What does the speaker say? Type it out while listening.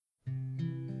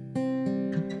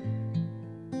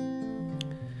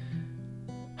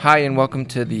Hi, and welcome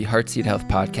to the Heartseed Health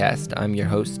Podcast. I'm your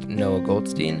host, Noah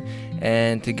Goldstein,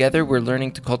 and together we're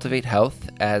learning to cultivate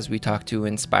health as we talk to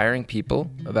inspiring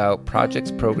people about projects,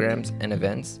 programs, and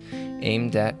events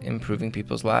aimed at improving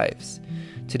people's lives.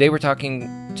 Today we're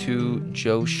talking to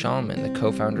Joe Shulman, the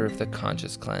co-founder of The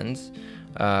Conscious Cleanse.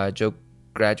 Joe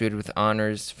graduated with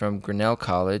honors from Grinnell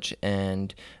College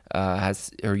and has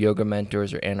her yoga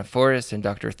mentors are Anna Forrest and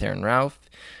Dr. Theron Ralph.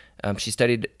 She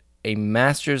studied a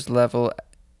master's level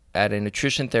at a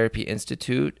nutrition therapy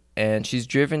institute, and she's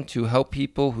driven to help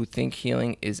people who think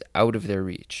healing is out of their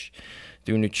reach.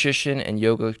 Through nutrition and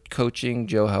yoga coaching,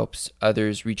 Joe helps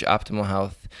others reach optimal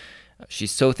health.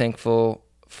 She's so thankful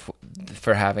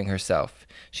for having herself.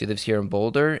 She lives here in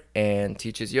Boulder and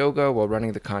teaches yoga while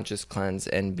running the Conscious Cleanse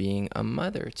and being a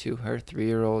mother to her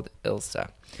 3-year-old Ilsa,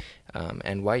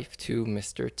 and wife to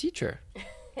Mr. Teacher.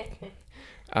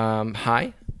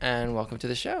 Hi, and welcome to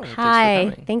the show.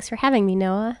 Hi, thanks for having me,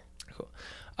 Noah. Cool.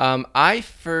 I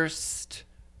first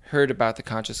heard about the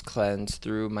Conscious Cleanse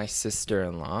through my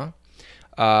sister-in-law,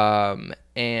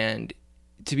 and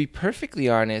to be perfectly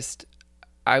honest,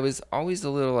 I was always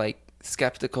a little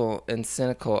skeptical and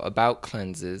cynical about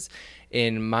cleanses.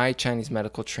 In my Chinese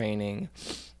medical training,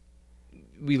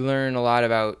 we learn a lot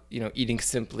about eating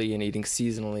simply and eating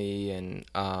seasonally,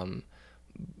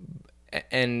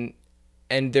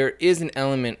 and there is an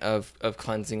element of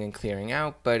cleansing and clearing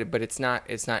out, but it's not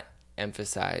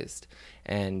emphasized.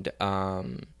 And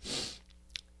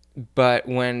but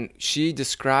when she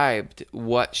described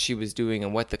what she was doing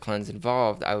and what the cleanse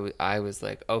involved, I was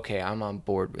like, okay, I'm on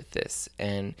board with this.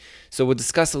 And so we'll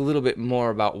discuss a little bit more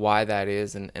about why that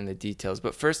is and the details.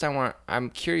 But first, I'm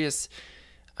curious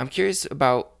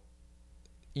about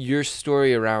your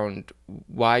story around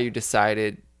why you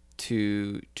decided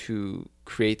to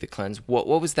create the cleanse. What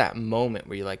was that moment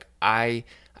where you're like, I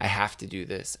have to do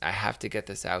this. I have to get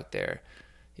this out there.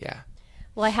 Yeah.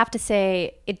 Well, I have to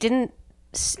say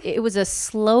it was a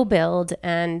slow build.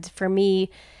 And for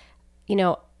me,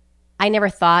 I never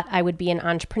thought I would be an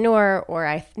entrepreneur, or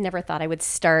I never thought I would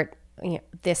start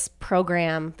this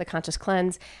program, The Conscious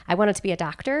Cleanse. I wanted to be a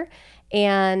doctor.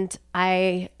 And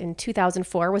I, in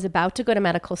 2004, was about to go to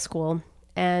medical school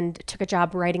and took a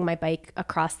job riding my bike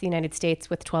across the United States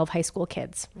with 12 high school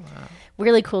kids. Wow.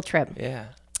 Really cool trip. Yeah.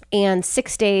 And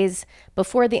 6 days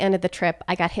before the end of the trip,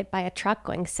 I got hit by a truck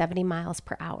going 70 miles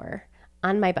per hour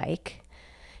on my bike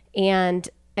and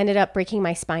ended up breaking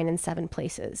my spine in 7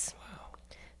 places. Wow.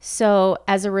 So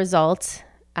as a result,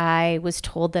 I was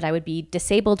told that I would be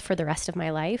disabled for the rest of my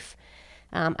life.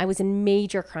 I was in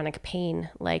major chronic pain,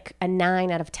 like a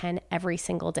 9 out of 10 every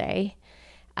single day.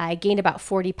 I gained about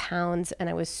 40 pounds and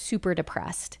I was super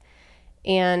depressed.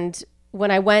 And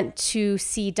when I went to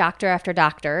see doctor after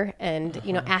doctor and,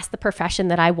 asked the profession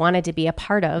that I wanted to be a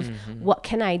part of, what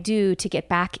can I do to get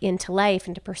back into life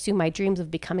and to pursue my dreams of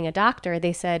becoming a doctor?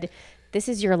 They said, this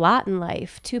is your lot in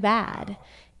life. Too bad.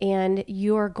 And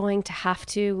you're going to have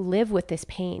to live with this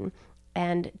pain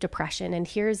and depression. And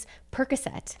here's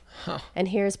Percocet and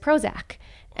here's Prozac.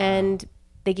 And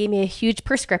they gave me a huge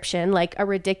prescription, like a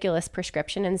ridiculous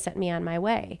prescription, and sent me on my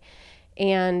way.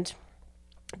 And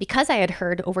because I had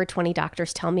heard over 20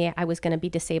 doctors tell me I was going to be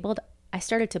disabled, I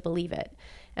started to believe it.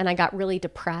 And I got really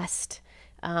depressed,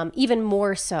 even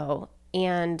more so,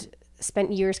 and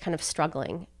spent years kind of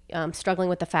struggling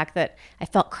with the fact that I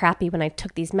felt crappy when I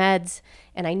took these meds,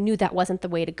 and I knew that wasn't the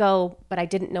way to go, but I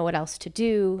didn't know what else to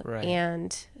do. Right.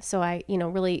 And so I,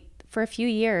 really, for a few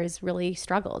years, really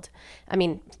struggled. I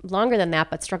mean, longer than that,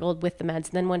 but struggled with the meds.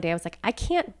 And then one day I was like, I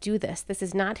can't do this. This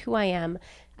is not who I am.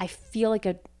 I feel like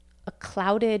a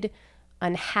clouded,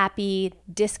 unhappy,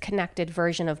 disconnected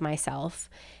version of myself.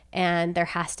 And there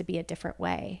has to be a different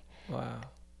way. Wow.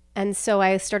 And so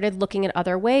I started looking at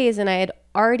other ways, and I had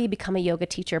already become a yoga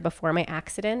teacher before my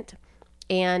accident.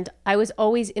 And I was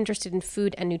always interested in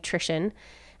food and nutrition.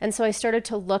 And so I started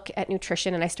to look at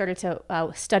nutrition, and I started to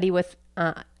study with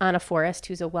Anna Forrest,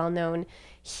 who's a well-known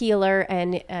healer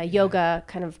and yoga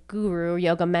kind of guru,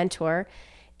 yoga mentor.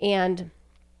 And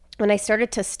when I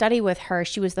started to study with her,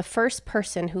 she was the first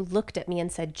person who looked at me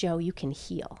and said, Joe, you can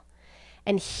heal.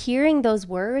 And hearing those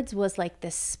words was like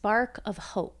this spark of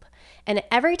hope. And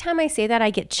every time I say that, I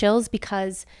get chills,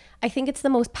 because I think it's the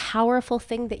most powerful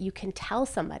thing that you can tell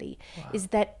somebody. Wow. Is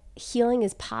that healing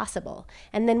is possible.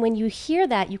 And then when you hear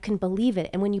that, you can believe it.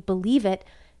 And when you believe it,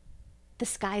 the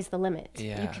sky's the limit.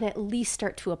 Yeah. You can at least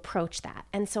start to approach that.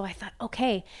 And so I thought,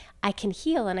 okay, I can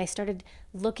heal. And I started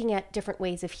looking at different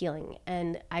ways of healing.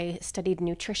 And I studied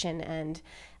nutrition and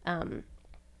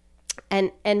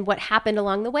And what happened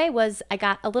along the way was I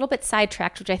got a little bit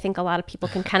sidetracked, which I think a lot of people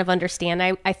can kind of understand.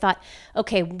 I thought,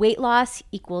 okay, weight loss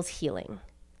equals healing.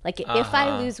 Like if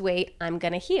I lose weight, I'm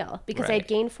going to heal, because I had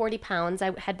gained 40 pounds.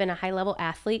 I had been a high level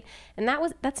athlete, and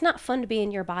that's not fun to be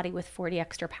in your body with 40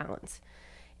 extra pounds.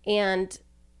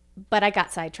 But I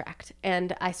got sidetracked,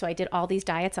 and so I did all these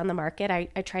diets on the market.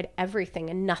 I tried everything,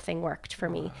 and nothing worked for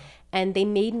me. And they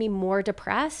made me more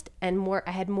depressed, and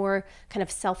I had more kind of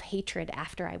self-hatred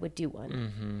after I would do one.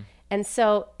 Mm-hmm. And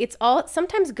so it's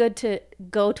sometimes good to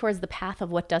go towards the path of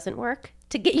what doesn't work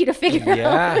to get you to figure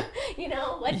out,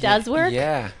 what does work.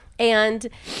 Yeah. And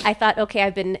I thought, okay,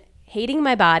 I've been hating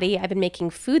my body. I've been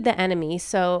making food the enemy.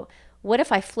 So what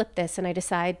if I flip this and I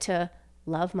decide to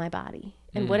love my body?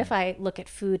 And what if I look at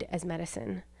food as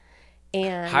medicine?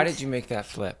 And how did you make that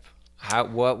flip?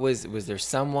 Was there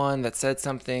someone that said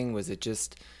something? Was it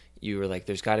just you were like,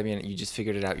 there's got to be, you just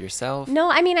figured it out yourself? No,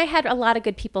 I mean, I had a lot of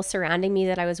good people surrounding me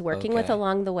that I was working with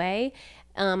along the way.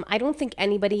 I don't think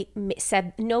nobody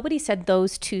said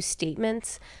those two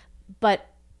statements, but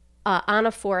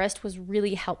Anna Forrest was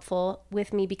really helpful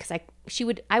with me, because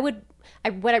what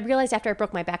I realized after I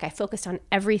broke my back, I focused on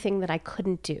everything that I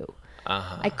couldn't do.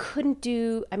 I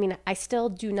still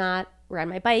do not ride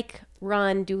my bike,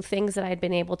 do things that I had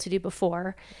been able to do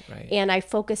before. Right. And I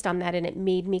focused on that, and it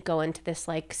made me go into this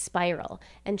like spiral.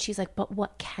 And she's like, but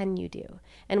what can you do?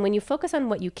 And when you focus on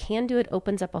what you can do, it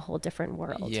opens up a whole different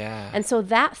world. Yeah. And so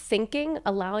that thinking,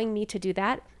 allowing me to do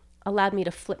that, allowed me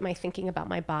to flip my thinking about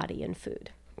my body and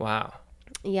food. Wow.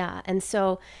 Yeah. And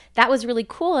so that was really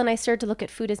cool. And I started to look at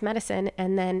food as medicine.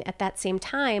 And then at that same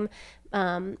time,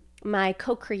 my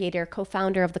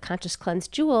co-founder of the Conscious Cleanse,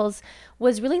 Jules,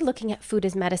 was really looking at food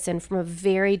as medicine from a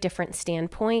very different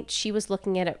standpoint. She was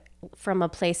looking at it from a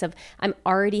place of, I'm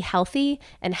already healthy,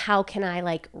 and how can I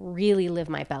like really live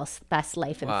my best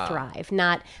life and thrive?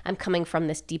 Not, I'm coming from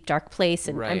this deep, dark place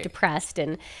and I'm depressed.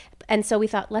 And so we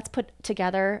thought, let's put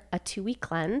together a 2-week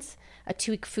cleanse, a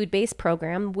 2-week food-based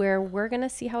program where we're going to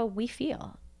see how we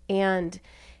feel. And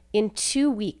in 2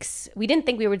 weeks, we didn't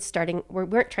think we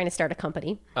weren't trying to start a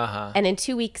company. And in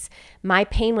 2 weeks, my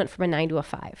pain went from a 9 to a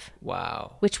 5.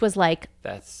 Wow. Which was like,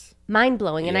 that's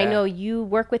mind-blowing. And I know you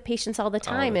work with patients all the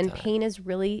time, and pain is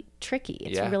really tricky.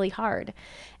 It's really hard.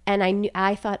 And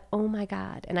I thought, oh my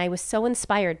God. And I was so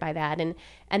inspired by that.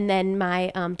 And then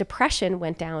my depression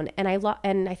went down, and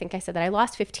I think I said that I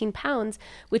lost 15 pounds,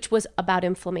 which was about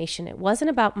inflammation. It wasn't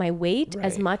about my weight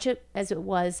as much as it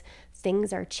was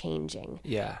things are changing.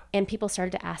 Yeah. And people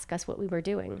started to ask us what we were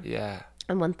doing. Yeah.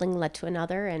 And one thing led to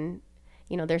another, and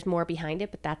there's more behind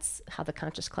it, but that's how the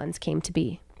Conscious Cleanse came to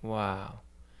be. Wow.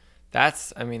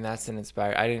 That's an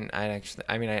inspiring.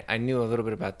 I knew a little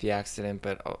bit about the accident,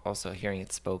 but also hearing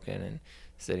it spoken and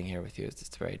sitting here with you,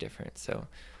 it's very different. So,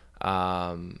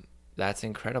 that's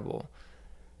incredible.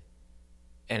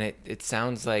 And it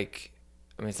sounds like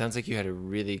you had a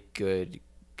really good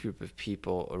group of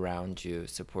people around you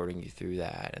supporting you through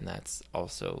that, and that's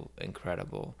also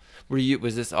incredible.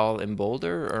 Was this all in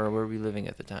Boulder, or where were we living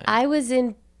at the time? I was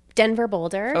in Denver,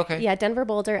 Boulder. Okay. Yeah, Denver,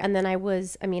 Boulder. And then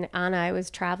Anna, I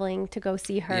was traveling to go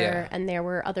see her, and there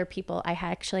were other people. I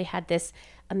actually had this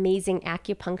amazing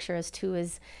acupuncturist who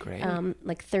was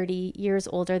like 30 years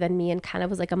older than me, and kind of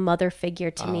was like a mother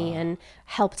figure to me, and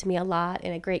helped me a lot,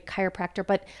 and a great chiropractor.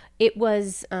 But it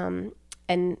was,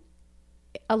 and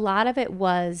a lot of it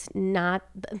was not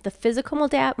the physical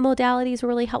modalities were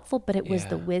really helpful, but it was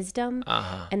the wisdom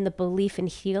and the belief in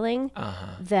healing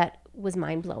that was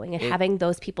mind-blowing, and having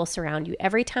those people surround you.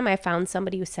 Every time I found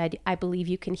somebody who said, I believe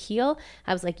you can heal,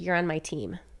 I was like, you're on my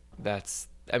team.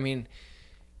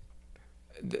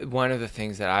 One of the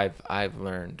things that I've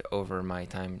learned over my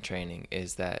time training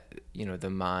is that, the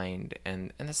mind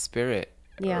and the spirit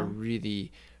are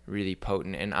really, really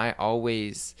potent. And I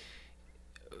always,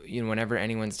 whenever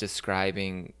anyone's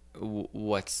describing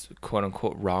what's quote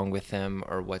unquote wrong with them,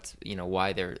 or what's,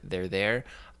 why they're there,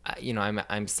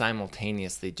 I'm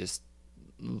simultaneously just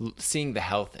seeing the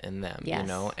health in them,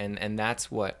 and that's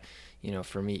what,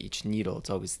 for me, each needle, it's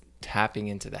always tapping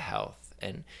into the health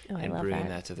and bringing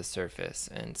that to the surface.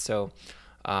 And so,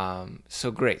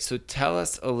 so great. So tell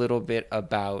us a little bit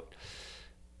about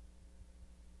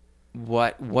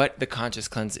what the Conscious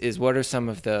Cleanse is. What are some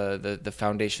of the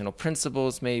foundational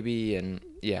principles maybe? And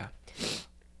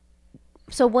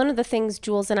so one of the things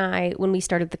Jules and I, when we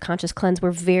started the Conscious Cleanse,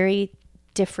 were very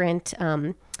different.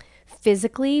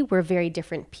 Physically, we're very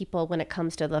different people when it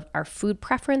comes to our food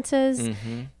preferences,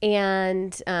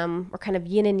 and we're kind of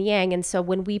yin and yang. And so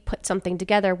when we put something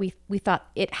together, we thought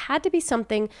it had to be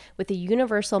something with a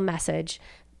universal message,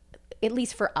 at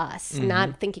least for us,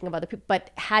 not thinking of other people, but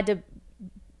had to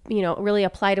really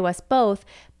apply to us both,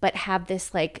 but have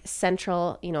this like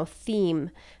central,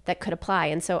 theme that could apply.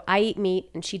 And so I eat meat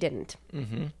and she didn't.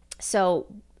 Mm-hmm. So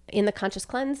in the Conscious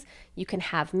Cleanse, you can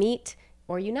have meat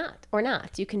or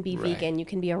not. You can be vegan, you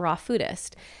can be a raw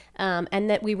foodist. And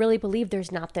that we really believe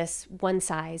there's not this one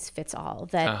size fits all,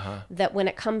 that when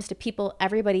it comes to people,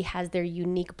 everybody has their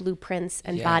unique blueprints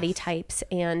and body types.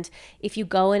 And if you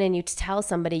go in and you tell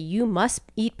somebody you must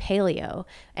eat paleo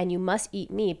and you must eat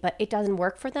meat, but it doesn't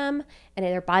work for them and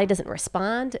their body doesn't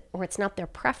respond, or it's not their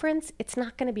preference, it's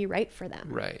not going to be right for them.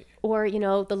 Right. Or,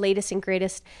 the latest and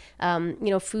greatest,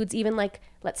 foods, even like,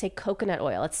 let's say coconut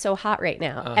oil. It's so hot right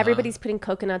now. Everybody's putting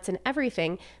coconuts in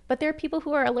everything, but there are people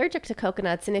who are allergic to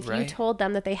coconuts. And if you told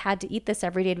them that they had to eat this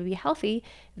every day to be healthy,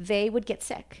 they would get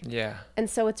sick. Yeah. And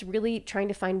so it's really trying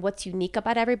to find what's unique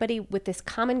about everybody with this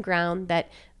common ground that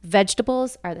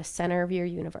vegetables are the center of your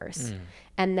universe,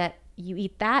 and that you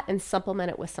eat that and supplement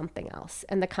it with something else.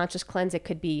 And the Conscious Cleanse, it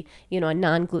could be, a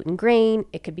non-gluten grain,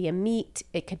 it could be a meat,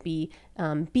 it could be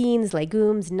beans,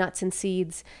 legumes, nuts and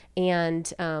seeds,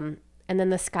 and then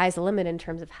the sky's the limit in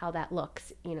terms of how that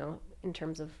looks, in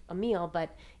terms of a meal.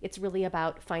 But it's really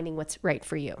about finding what's right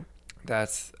for you.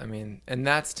 That's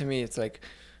to me, it's like,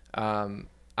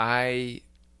 I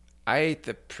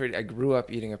grew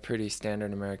up eating a pretty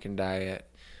standard American diet,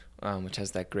 which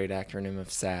has that great acronym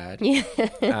of SAD.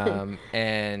 Yeah.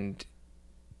 And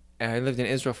I lived in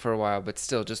Israel for a while, but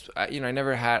still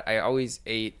I always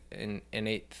ate and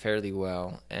ate fairly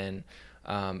well. And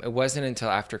it wasn't until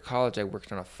after college I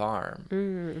worked on a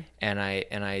farm, and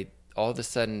I all of a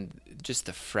sudden, just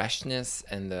the freshness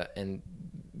and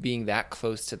being that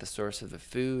close to the source of the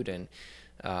food, and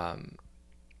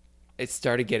it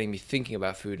started getting me thinking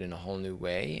about food in a whole new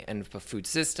way, and food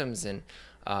systems, and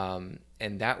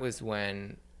that was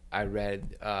when I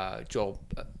read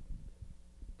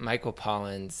Michael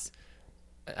Pollan's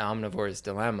Omnivore's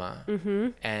Dilemma,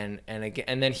 and again,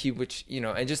 and then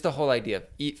and just the whole idea of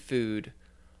eat food,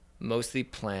 mostly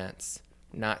plants,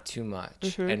 not too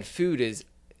much, and food is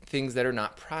things that are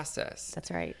not processed.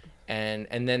 That's right. And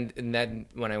then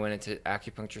when I went into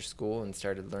acupuncture school and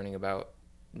started learning about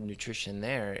nutrition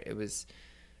there, it was,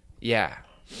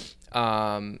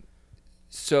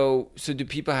 So do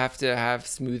people have to have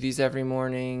smoothies every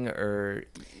morning, or,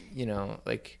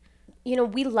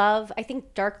 we love, I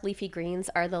think dark leafy greens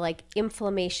are the like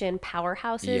inflammation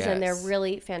powerhouses, and they're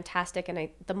really fantastic. And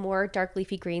the more dark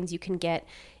leafy greens you can get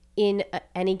in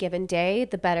any given day,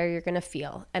 the better you're going to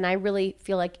feel. And I really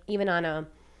feel like even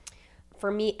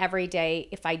for me, every day,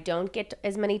 if I don't get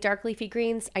as many dark leafy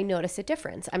greens, I notice a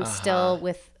difference. I'm still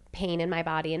with pain in my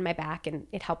body and my back, and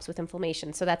it helps with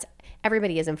inflammation. So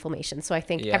everybody has inflammation. So I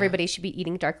think everybody should be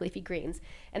eating dark leafy greens.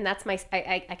 And that's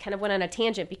I kind of went on a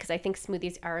tangent because I think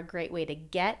smoothies are a great way to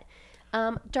get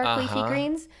dark leafy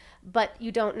greens, but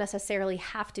you don't necessarily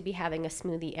have to be having a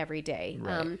smoothie every day.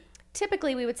 Right.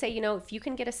 Typically we would say, if you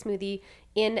can get a smoothie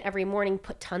in every morning,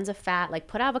 put tons of fat, like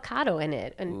put avocado in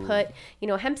it, and put,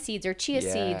 hemp seeds or chia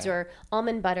seeds or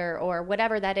almond butter or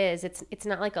whatever that is. It's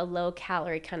not like a low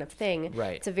calorie kind of thing.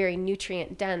 Right. It's a very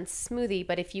nutrient dense smoothie.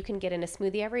 But if you can get in a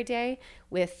smoothie every day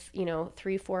with,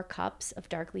 3-4 cups of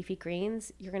dark leafy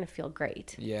greens, you're going to feel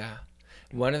great. Yeah.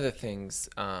 One of the things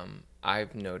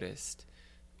I've noticed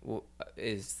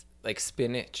is like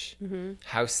spinach,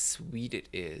 how sweet it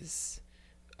is.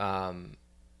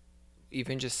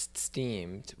 Even just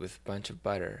steamed with a bunch of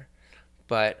butter,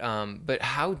 but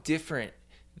how different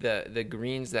the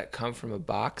greens that come from a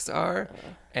box are,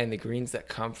 and the greens that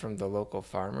come from the local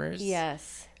farmers.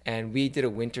 Yes. And we did a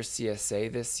winter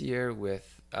CSA this year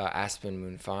with Aspen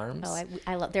Moon Farms. Oh,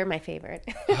 I love. They're my favorite.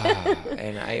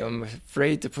 And I am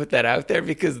afraid to put that out there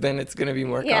because then it's going to be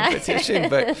more competition.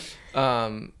 But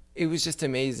it was just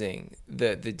amazing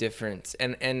the difference,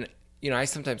 and. I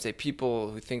sometimes say people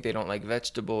who think they don't like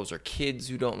vegetables, or kids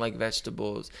who don't like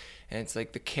vegetables, and it's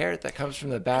like the carrot that comes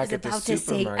from the back at the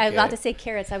supermarket. I was about to say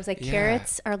carrots. I was like,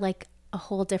 carrots are like a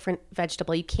whole different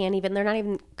vegetable. They're not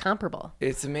even comparable.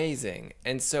 It's amazing.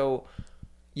 And so,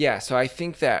 so I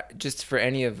think that just for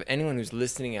anyone who's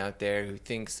listening out there who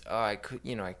thinks, I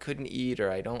couldn't eat, or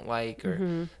I don't like,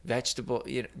 or vegetable,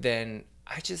 then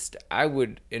I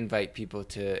would invite people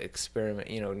to experiment.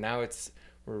 Now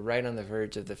we're right on the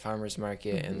verge of the farmers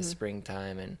market in the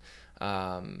springtime,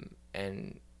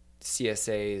 and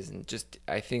CSAs, and just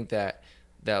I think that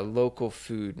local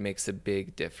food makes a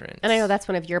big difference. And I know that's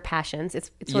one of your passions.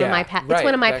 It's one of my it's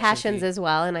one of my passions as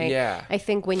well. And I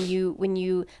think when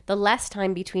you the less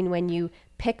time between when you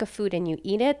pick a food and you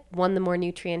eat it, one, the more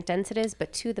nutrient dense it is,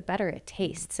 but two, the better it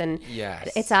tastes. And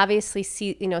it's obviously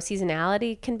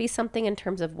seasonality can be something in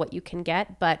terms of what you can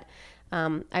get, but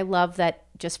I love that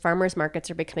just farmers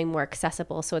markets are becoming more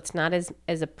accessible. So it's not as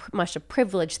much a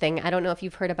privilege thing. I don't know if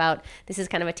you've heard about, this is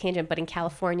kind of a tangent, but in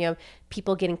California,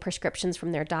 people getting prescriptions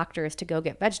from their doctors to go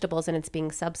get vegetables and it's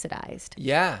being subsidized.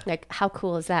 Yeah. Like, how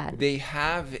cool is that? They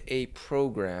have a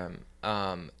program,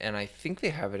 and I think they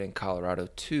have it in Colorado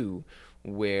too,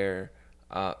 where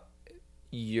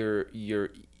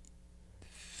your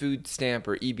food stamp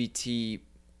or EBT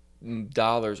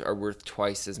dollars are worth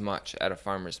twice as much at a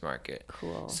farmer's market.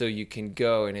 Cool. So you can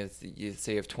go, and if you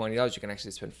say you have $20, you can actually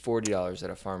spend $40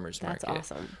 at a farmer's market.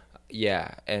 That's awesome.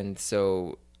 Yeah, and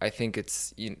so I think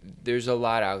it's there's a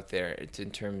lot out there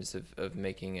in terms of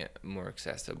making it more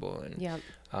accessible, and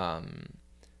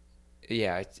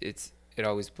it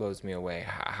always blows me away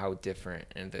how different,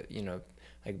 and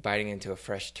like biting into a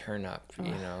fresh turnip,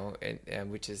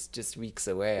 and which is just weeks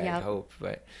away. I hope,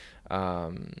 but.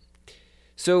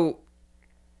 So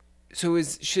do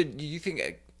you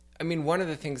think, I mean, one of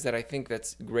the things that I think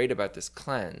that's great about this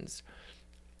cleanse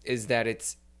is that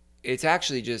it's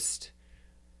actually just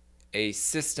a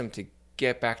system to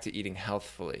get back to eating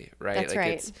healthfully, right? That's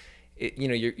right.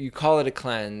 You call it a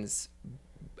cleanse,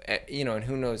 and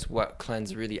who knows what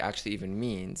cleanse really actually even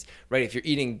means, right? If you're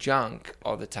eating junk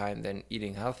all the time, then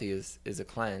eating healthy is a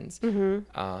cleanse.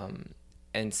 Mm-hmm.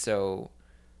 And so...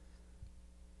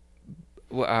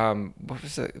 what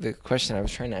was the question I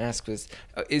was trying to ask was,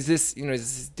 is this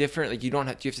different? Like, do you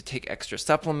have to take extra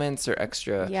supplements or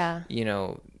extra, you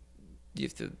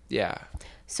have to,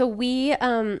 So we,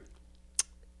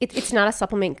 it's not a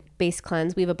supplement-based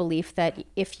cleanse. We have a belief that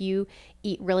if you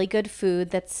eat really good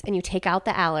food and you take out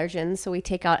the allergens, so we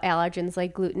take out allergens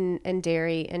like gluten and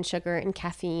dairy and sugar and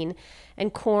caffeine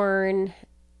and corn,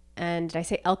 and did I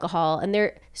say alcohol,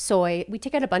 and soy. We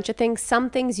take out a bunch of things. Some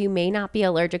things you may not be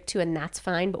allergic to, and that's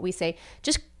fine. But we say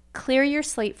just clear your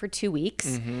slate for 2 weeks.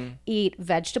 Mm-hmm. Eat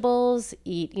vegetables.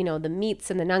 Eat the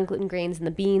meats and the non-gluten grains and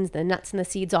the beans, the nuts and the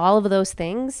seeds, all of those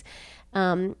things,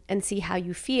 and see how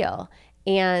you feel.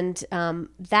 And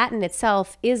that in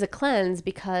itself is a cleanse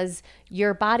because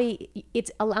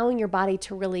it's allowing your body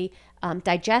to really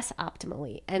digest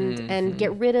optimally and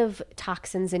get rid of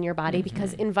toxins in your body,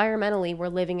 because environmentally we're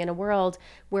living in a world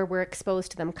where we're exposed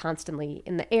to them constantly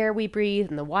in the air we breathe,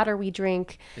 in the water we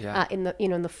drink, in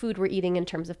the food we're eating in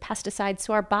terms of pesticides.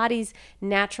 So our body's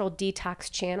natural detox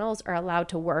channels are allowed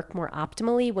to work more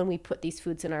optimally when we put these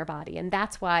foods in our body. And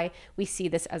that's why we see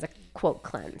this as a quote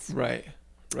cleanse. Right.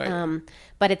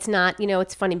 But it's not,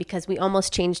 it's funny because we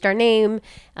almost changed our name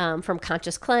from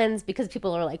Conscious Cleanse, because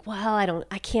people are like, well,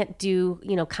 I can't do,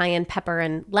 cayenne pepper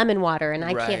and lemon water, and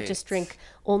I can't just drink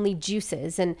only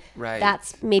juices. And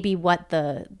that's maybe what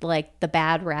the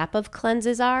bad rap of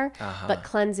cleanses are. Uh-huh. But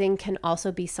cleansing can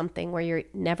also be something where you're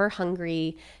never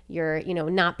hungry. You're,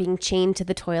 not being chained to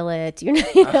the toilet. You're,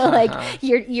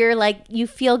 you're like, you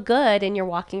feel good and you're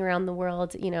walking around the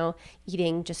world,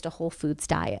 eating just a whole foods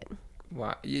diet.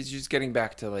 Wow, you're just getting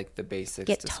back to like the basics.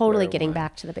 Getting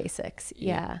back to the basics.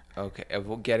 Yeah. Okay.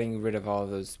 Well, getting rid of all of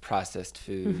those processed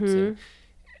foods.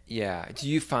 Mm-hmm. And, do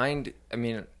you find? I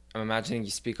mean, I'm imagining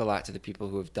you speak a lot to the people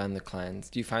who have done the cleanse.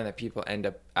 Do you find that people end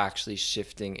up actually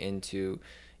shifting into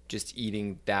just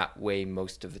eating that way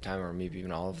most of the time, or maybe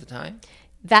even all of the time?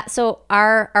 So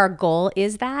our goal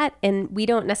is that, and we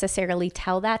don't necessarily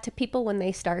tell that to people when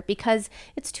they start because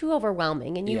it's too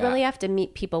overwhelming, and you really have to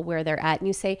meet people where they're at, and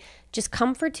you say, just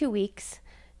come for 2 weeks,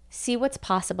 see what's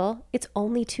possible. It's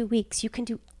only 2 weeks. You can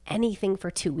do anything for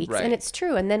 2 weeks. Right. And it's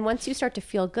true. And then once you start to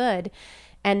feel good,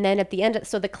 and then at the end,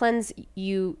 so the cleanse,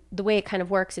 the way it kind of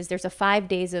works is there's a 5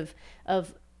 days of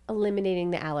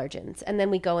eliminating the allergens. And then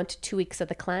we go into 2 weeks of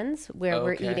the cleanse where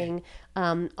we're eating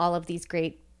all of these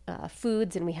great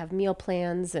foods, and we have meal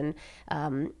plans, and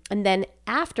then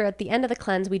at the end of the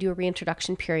cleanse, we do a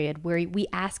reintroduction period where we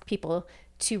ask people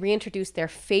to reintroduce their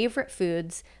favorite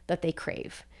foods that they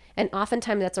crave. And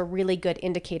oftentimes that's a really good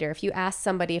indicator. If you ask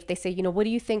somebody, if they say, what do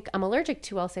you think I'm allergic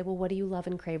to? I'll say, well, what do you love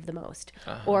and crave the most?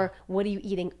 Uh-huh. Or what are you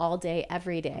eating all day,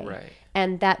 every day? Right.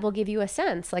 And that will give you a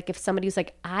sense. Like if somebody's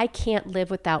like, I can't live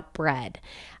without bread,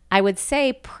 I would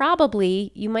say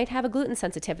probably you might have a gluten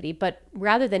sensitivity, but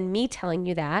rather than me telling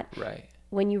you that,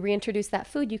 when you reintroduce that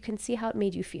food, you can see how it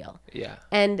made you feel. Yeah.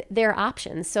 And there are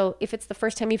options. So if it's the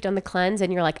first time you've done the cleanse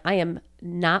and you're like, I am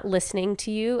not listening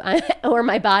to you or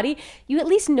my body, you at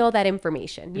least know that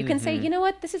information. You can say, you know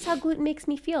what, this is how gluten makes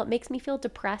me feel. It makes me feel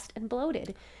depressed and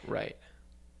bloated. Right.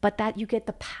 But that you get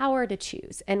the power to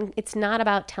choose. And it's not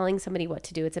about telling somebody what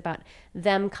to do. It's about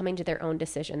them coming to their own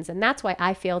decisions. And that's why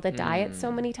I failed at diet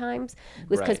so many times,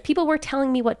 was because people were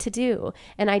telling me what to do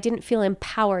and I didn't feel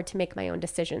empowered to make my own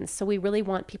decisions. So we really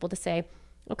want people to say,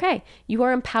 Okay, you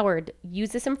are empowered.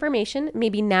 Use this information.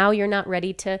 Maybe now you're not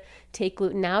ready to take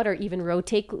gluten out or even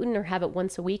rotate gluten or have it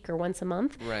once a week or once a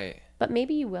month. Right. But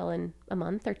maybe you will in a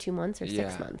month or 2 months or Yeah.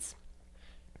 6 months.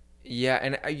 Yeah,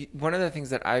 and one of the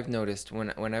things that I've noticed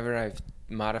whenever I've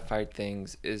modified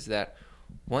things is that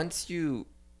once you,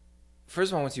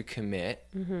 first of all, once you commit,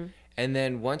 and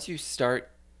then once you start,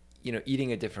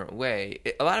 eating a different way,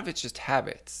 a lot of it's just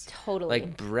habits. Totally.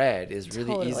 Like bread is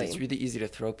really easy. Totally. It's really easy to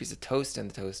throw a piece of toast in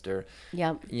the toaster,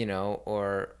 Yep.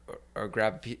 or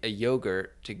grab a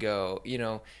yogurt to go,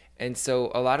 and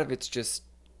so a lot of it's just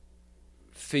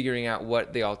figuring out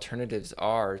what the alternatives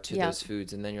are to Yep. those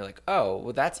foods, and then you're like, oh,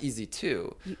 well, that's easy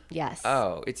too. Yes.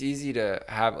 Oh, it's easy to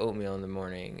have oatmeal in the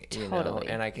morning, Totally.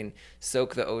 and I can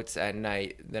soak the oats at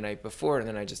night the night before, and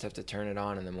then I just have to turn it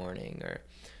on in the morning. Or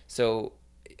so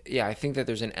yeah, I think that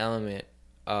there's an element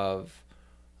of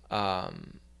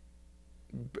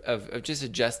just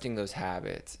adjusting those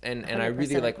habits. And I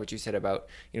really 100%. like what you said about,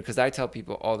 because I tell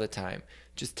people all the time,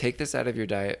 just take this out of your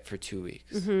diet for 2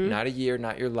 weeks, not a year,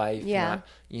 not your life, Yeah.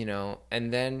 not,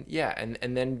 and then,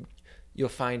 and then you'll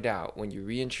find out when you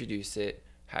reintroduce it,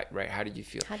 how do you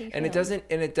feel? How do you and feel?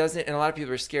 it doesn't, and a lot of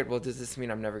people are scared, well, does this mean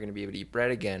I'm never going to be able to eat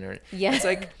bread again? Or Yeah. it's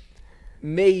like,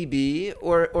 maybe,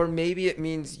 or maybe it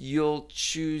means you'll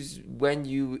choose when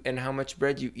you and how much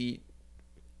bread you eat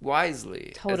wisely,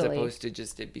 as Totally. opposed to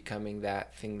just it becoming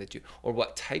that thing that you, or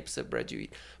what types of bread you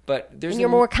eat. But there's And you're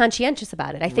more conscientious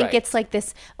about it. I think Right. it's like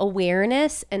this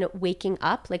awareness and waking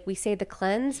up. Like we say, the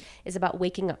cleanse is about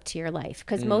waking up to your life,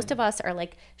 because most of us are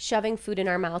like shoving food in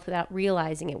our mouth without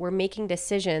realizing it. We're making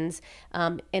decisions,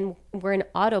 and we're in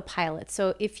autopilot.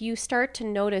 So if you start to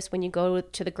notice when you go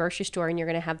to the grocery store and you're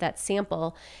going to have that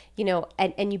sample,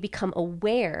 and you become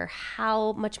aware,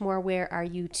 how much more aware are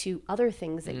you to other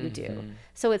things that you do?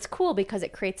 So it's cool because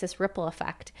it creates this ripple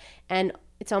effect. And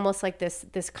it's almost like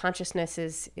this consciousness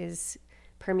is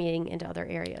permeating into other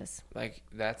areas. like,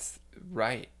 that's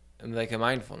right, like a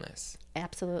mindfulness.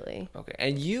 Absolutely. Okay.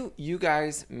 And you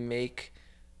guys make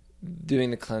doing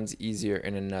the cleanse easier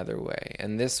in another way.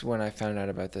 And this, when I found out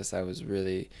about this, I was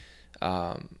really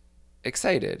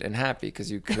excited and happy,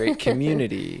 because you create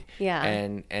community Yeah.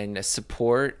 and a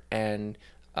support, and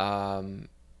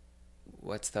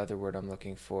what's the other word I'm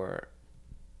looking for,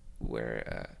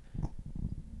 where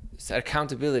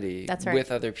accountability. That's right.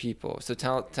 With other people. So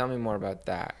tell me more about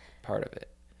that part of it.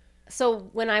 So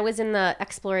when I was in the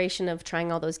exploration of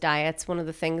trying all those diets, one of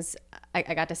the things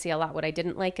I got to see a lot what I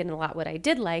didn't like and a lot what I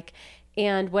did like.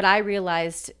 And what I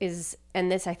realized is,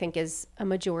 and this I think is a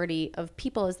majority of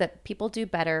people, is that people do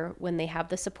better when they have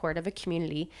the support of a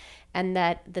community, and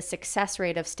that the success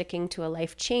rate of sticking to a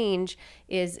life change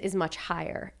is much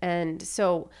higher. And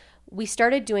so we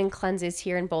started doing cleanses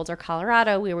here in Boulder,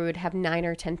 Colorado, where we would have 9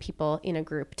 or 10 people in a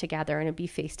group together, and it'd be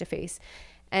face to face.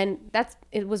 And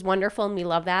it was wonderful, and we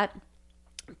love that.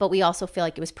 But we also feel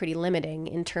like it was pretty limiting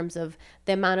in terms of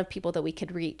the amount of people that we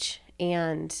could reach.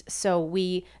 And so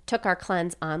we took our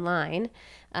cleanse online.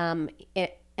 And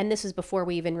this was before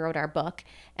we even wrote our book.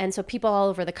 And so people all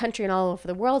over the country and all over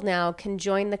the world now can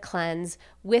join the cleanse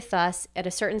with us at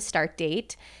a certain start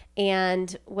date.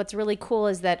 And what's really cool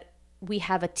is that we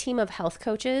have a team of health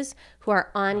coaches who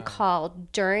are on call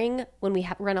during when we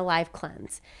run a live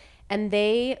cleanse. And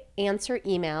they answer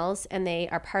emails, and they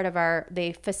are part of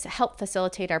help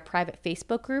facilitate our private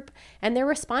Facebook group. And they're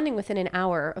responding within an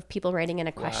hour of people writing in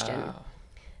a question. Wow.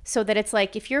 So that it's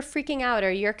like, if you're freaking out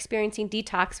or you're experiencing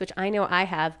detox, which I know I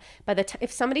have,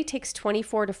 if somebody takes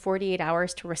 24 to 48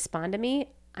 hours to respond to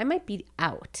me, I might be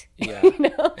out. Yeah.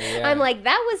 Yeah. I'm like,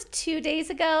 that was 2 days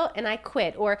ago and I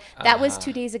quit, or that was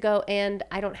 2 days ago and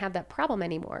I don't have that problem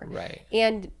anymore. Right.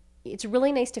 And it's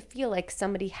really nice to feel like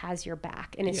somebody has your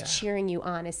back and is Yeah. cheering you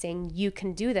on, is saying you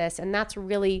can do this. And that's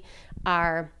really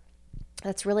our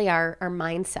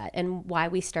mindset, and why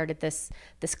we started this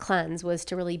cleanse was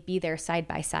to really be there side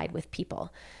by side with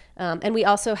people. And we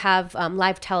also have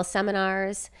live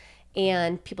teleseminars,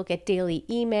 and people get daily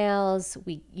emails.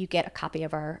 You get a copy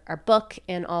of our book,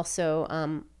 and also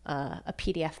a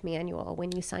PDF manual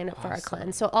when you sign up for our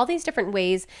cleanse. So all these different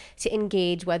ways to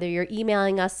engage, whether you're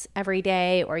emailing us every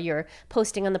day, or you're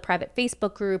posting on the private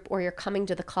Facebook group, or you're coming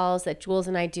to the calls that Jules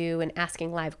and I do and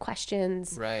asking live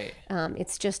questions. Right.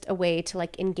 It's just a way to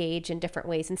like engage in different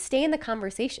ways and stay in the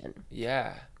conversation.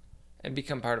 Yeah. And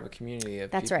become part of a community of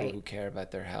That's people right. who care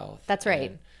about their health. That's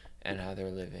right. and how they're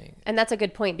living. And that's a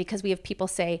good point, because we have people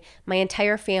say, my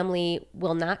entire family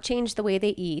will not change the way they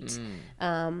eat.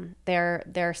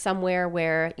 They're somewhere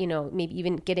where, maybe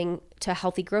even getting to a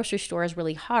healthy grocery store is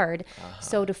really hard.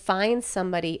 So to find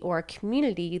somebody or a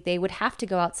community, they would have to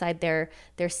go outside their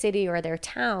city or their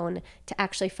town to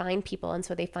actually find people. And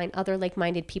so they find other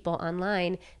like-minded people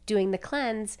online doing the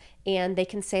cleanse, and they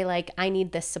can say like, I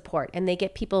need this support, and they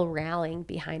get people rallying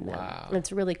behind them. Wow. And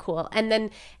it's really cool. And then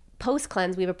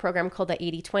post-cleanse, we have a program called the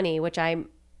 80-20, which I'm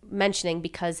mentioning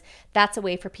because that's a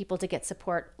way for people to get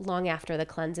support long after the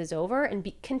cleanse is over and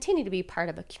continue to be part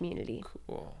of a community.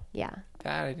 Cool. Yeah.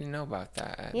 That I didn't know about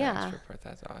that. Yeah. That extra part.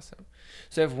 That's awesome.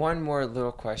 So I have one more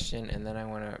little question, and then I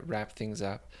want to wrap things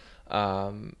up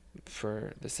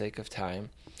for the sake of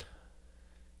time.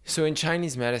 So in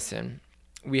Chinese medicine,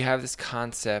 we have this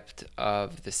concept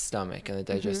of the stomach and the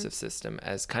digestive system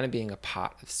as kind of being a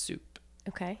pot of soup.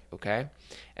 Okay.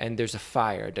 And there's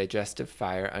a digestive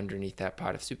fire underneath that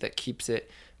pot of soup that keeps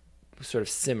it sort of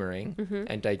simmering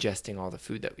and digesting all the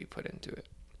food that we put into it.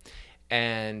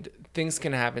 And things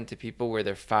can happen to people where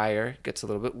their fire gets a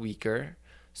little bit weaker.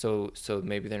 So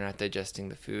maybe they're not digesting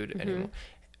the food anymore.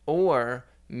 Or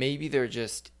maybe they're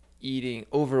just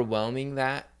overwhelming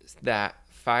that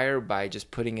fire by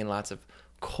just putting in lots of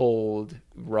cold,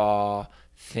 raw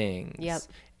things. Yep.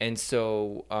 And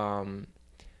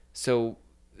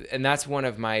and that's one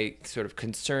of my sort of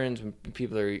concerns when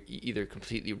people are either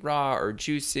completely raw or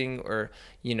juicing, or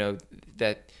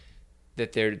that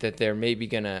they're maybe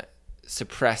gonna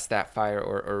suppress that fire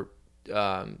or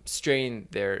strain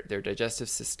their digestive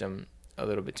system a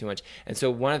little bit too much. And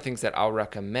so one of the things that I'll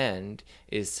recommend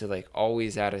is to like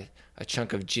always add a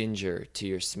chunk of ginger to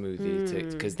your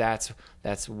smoothie, because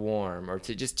that's warm, or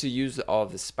to use all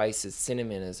of the spices.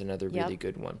 Cinnamon is another really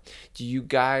good one. Do you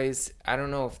guys, I don't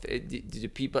know if do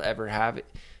people ever have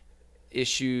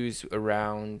issues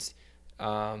around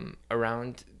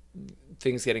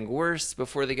things getting worse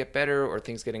before they get better, or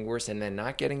things getting worse and then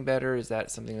not getting better? Is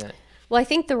that something that... Well, I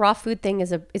think the raw food thing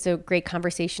is a great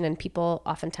conversation, and people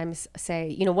oftentimes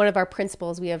say, one of our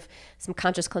principles, we have some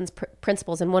conscious cleanse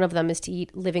principles, and one of them is to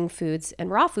eat living foods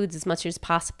and raw foods as much as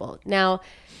possible. Now,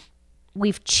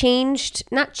 we've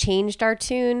not changed our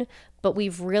tune, but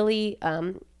we've really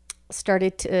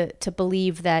started to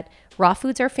believe that raw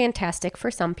foods are fantastic for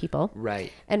some people.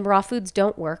 Right. And raw foods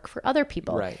don't work for other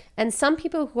people. Right. And some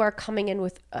people who are coming in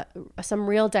with some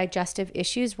real digestive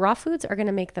issues, raw foods are going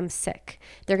to make them sick.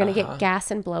 They're going to get gas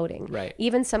and bloating. Right.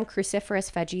 Even some cruciferous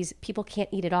veggies, people can't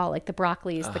eat at all, like the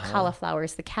broccolis, the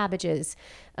cauliflowers, the cabbages,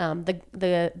 the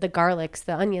garlics,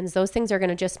 the onions. Those things are going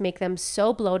to just make them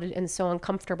so bloated and so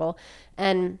uncomfortable.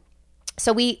 And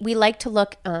so we like to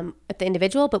look at the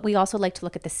individual, but we also like to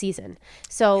look at the season.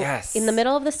 So in the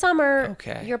middle of the summer,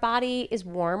 your body is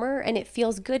warmer and it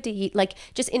feels good to eat. Like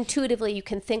just intuitively, you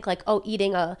can think like, oh,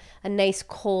 eating a nice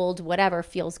cold whatever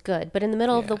feels good. But in the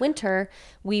middle of the winter,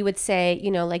 we would say,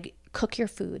 like cook your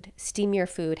food, steam your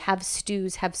food, have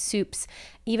stews, have soups.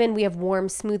 Even we have warm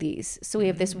smoothies. So we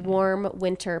have this warm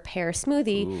winter pear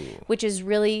smoothie, which is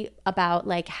really about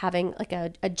like having like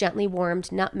a gently warmed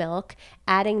nut milk,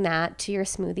 adding that to your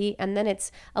smoothie. And then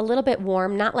it's a little bit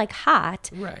warm, not like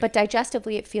hot, but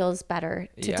digestively it feels better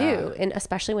to do. And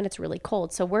especially when it's really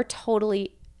cold. So we're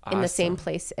totally in the same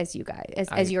place as you guys,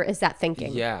 as that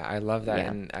thinking. Yeah, I love that. Yeah.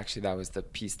 And actually that was the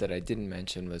piece that I didn't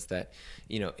mention, was that,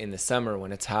 in the summer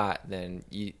when it's hot, then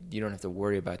you don't have to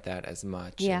worry about that as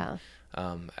much. Yeah.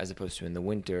 And, as opposed to in the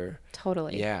winter.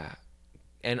 Totally. Yeah.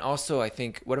 And also I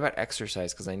think, what about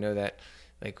exercise? Because I know that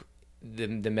like the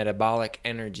metabolic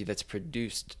energy that's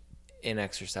produced in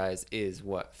exercise is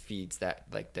what feeds that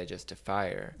like digestive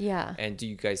fire. Yeah. And do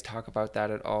you guys talk about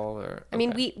that at all? Or I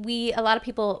mean, we a lot of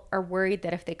people are worried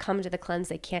that if they come to the cleanse,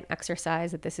 they can't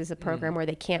exercise, that this is a program where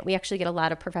they can't. We actually get a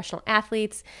lot of professional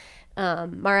athletes.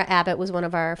 Mara Abbott was one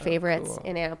of our favorites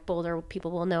in Boulder. People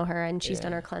will know her, and she's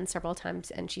done our cleanse several times,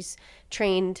 and she's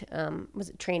trained,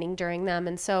 was training during them.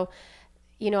 And so,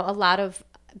 a lot of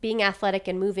being athletic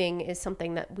and moving is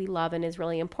something that we love and is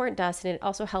really important to us. And it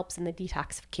also helps in the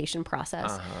detoxification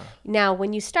process. Now,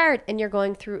 when you start and you're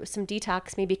going through some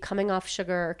detox, maybe coming off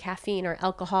sugar or caffeine or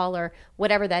alcohol or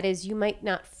whatever that is, you might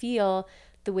not feel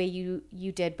the way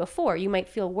you did before. You might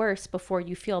feel worse before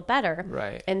you feel better.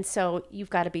 Right. And so you've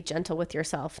got to be gentle with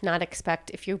yourself, not expect,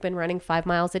 if you've been running 5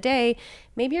 miles a day,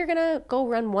 maybe you're going to go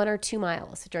run 1 or 2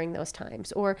 miles during those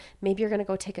times, or maybe you're going to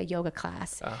go take a yoga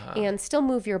class and still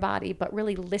move your body, but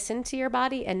really listen to your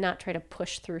body and not try to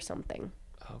push through something.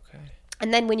 Okay.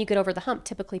 And then when you get over the hump,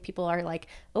 typically people are like,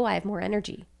 oh, I have more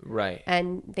energy. Right.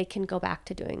 And they can go back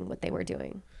to doing what they were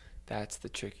doing. That's the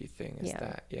tricky thing is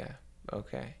that,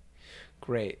 Okay.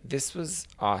 Great. This was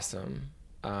awesome.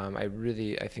 I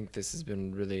think this has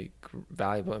been really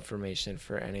valuable information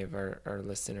for any of our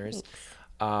listeners.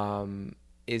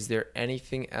 Is there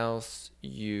anything else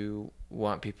you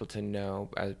want people to know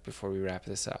before we wrap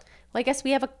this up? Well, I guess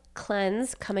we have a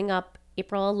cleanse coming up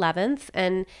April 11th.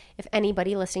 And if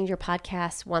anybody listening to your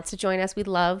podcast wants to join us, we'd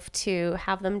love to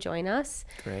have them join us.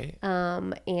 Great.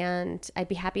 And I'd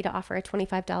be happy to offer a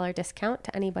 $25 discount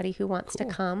to anybody who wants to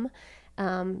come.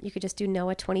 You could just do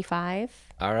Noah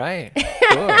 25. All right.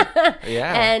 Cool.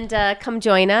 Yeah. And come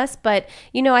join us. But,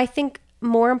 I think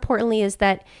more importantly is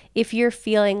that if you're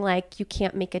feeling like you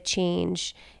can't make a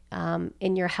change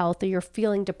in your health, or you're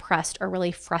feeling depressed or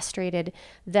really frustrated,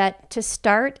 that to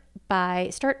start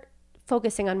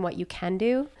focusing on what you can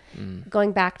do,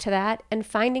 going back to that, and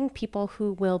finding people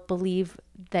who will believe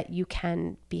that you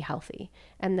can be healthy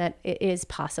and that it is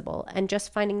possible. And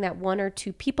just finding that one or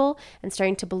two people and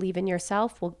starting to believe in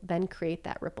yourself will then create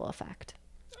that ripple effect.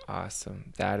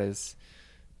 Awesome. That is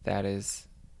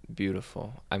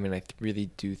beautiful. I mean, I really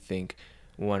do think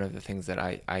one of the things that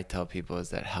I tell people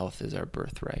is that health is our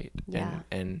birthright. Yeah.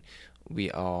 And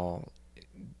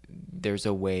there's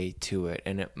a way to it,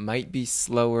 and it might be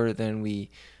slower than we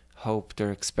hoped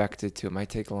or expected to. It might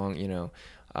take long,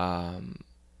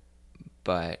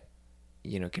 but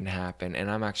can happen. And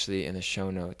I'm actually in the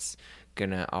show notes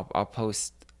I'll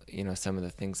post some of the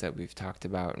things that we've talked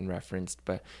about and referenced,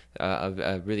 but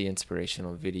a really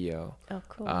inspirational video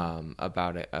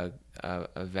about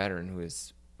a veteran who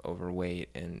is overweight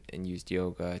and used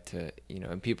yoga to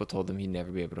and people told him he'd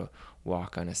never be able to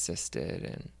walk unassisted.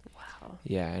 And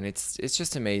yeah, and it's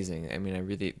just amazing. I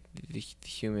mean, the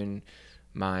human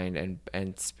mind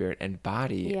and spirit and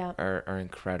body are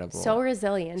incredible. So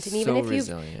resilient. And even if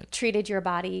you've treated your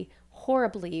body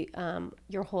horribly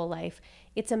your whole life,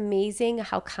 it's amazing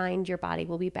how kind your body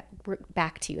will be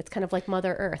back to you. It's kind of like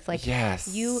Mother Earth. Like,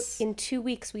 yes. In 2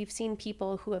 weeks, we've seen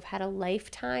people who have had a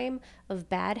lifetime of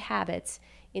bad habits.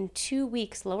 In 2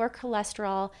 weeks, lower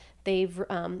cholesterol.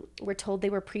 We're told they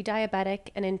were pre-diabetic,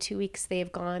 and in 2 weeks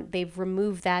they've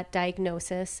removed that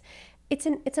diagnosis. It's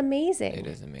amazing. It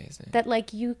is amazing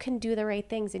that you can do the right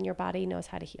things and your body knows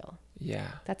how to heal. Yeah,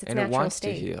 that's its and natural it wants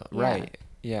state. to heal. Yeah. Right.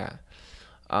 Yeah.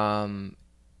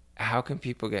 How can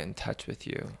people get in touch with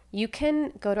you? You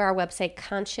can go to our website,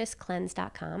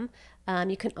 consciouscleanse.com.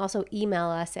 You can also email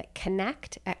us at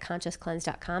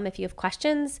connect@consciouscleanse.com if you have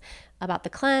questions about the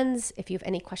cleanse, if you have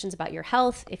any questions about your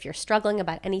health, if you're struggling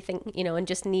about anything, and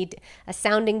just need a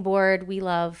sounding board. We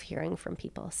love hearing from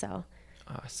people. So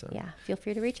awesome. Yeah, feel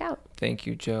free to reach out. Thank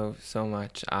you, Jo, so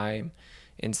much. I'm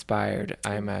inspired.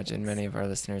 I imagine many of our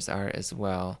listeners are as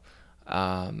well.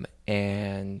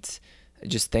 And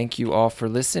just thank you all for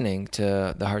listening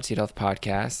to the Heart Seed Health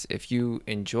podcast. If you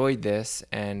enjoyed this,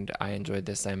 and I enjoyed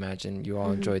this, I imagine you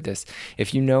all enjoyed this.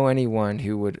 If you know anyone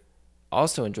who would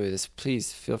also enjoy this,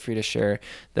 please feel free to share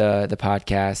the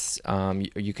podcast.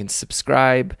 You can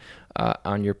subscribe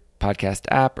on your podcast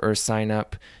app or sign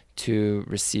up to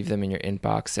receive them in your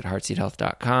inbox at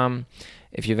heartseedhealth.com.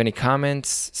 If you have any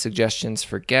comments, suggestions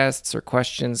for guests, or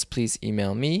questions, please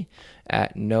email me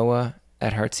at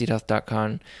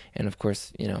noah@heartseedhealth.com. And of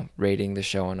course, rating the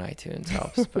show on iTunes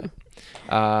helps. But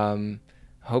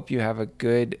hope you have a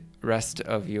good rest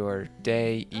of your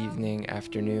day, evening,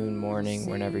 afternoon, morning,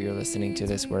 whenever you're listening to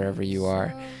this, wherever you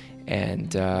are.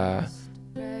 And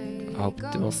hope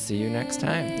we'll see you next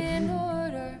time. In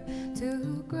order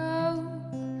to grow,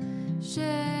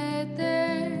 shed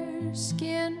their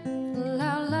skin.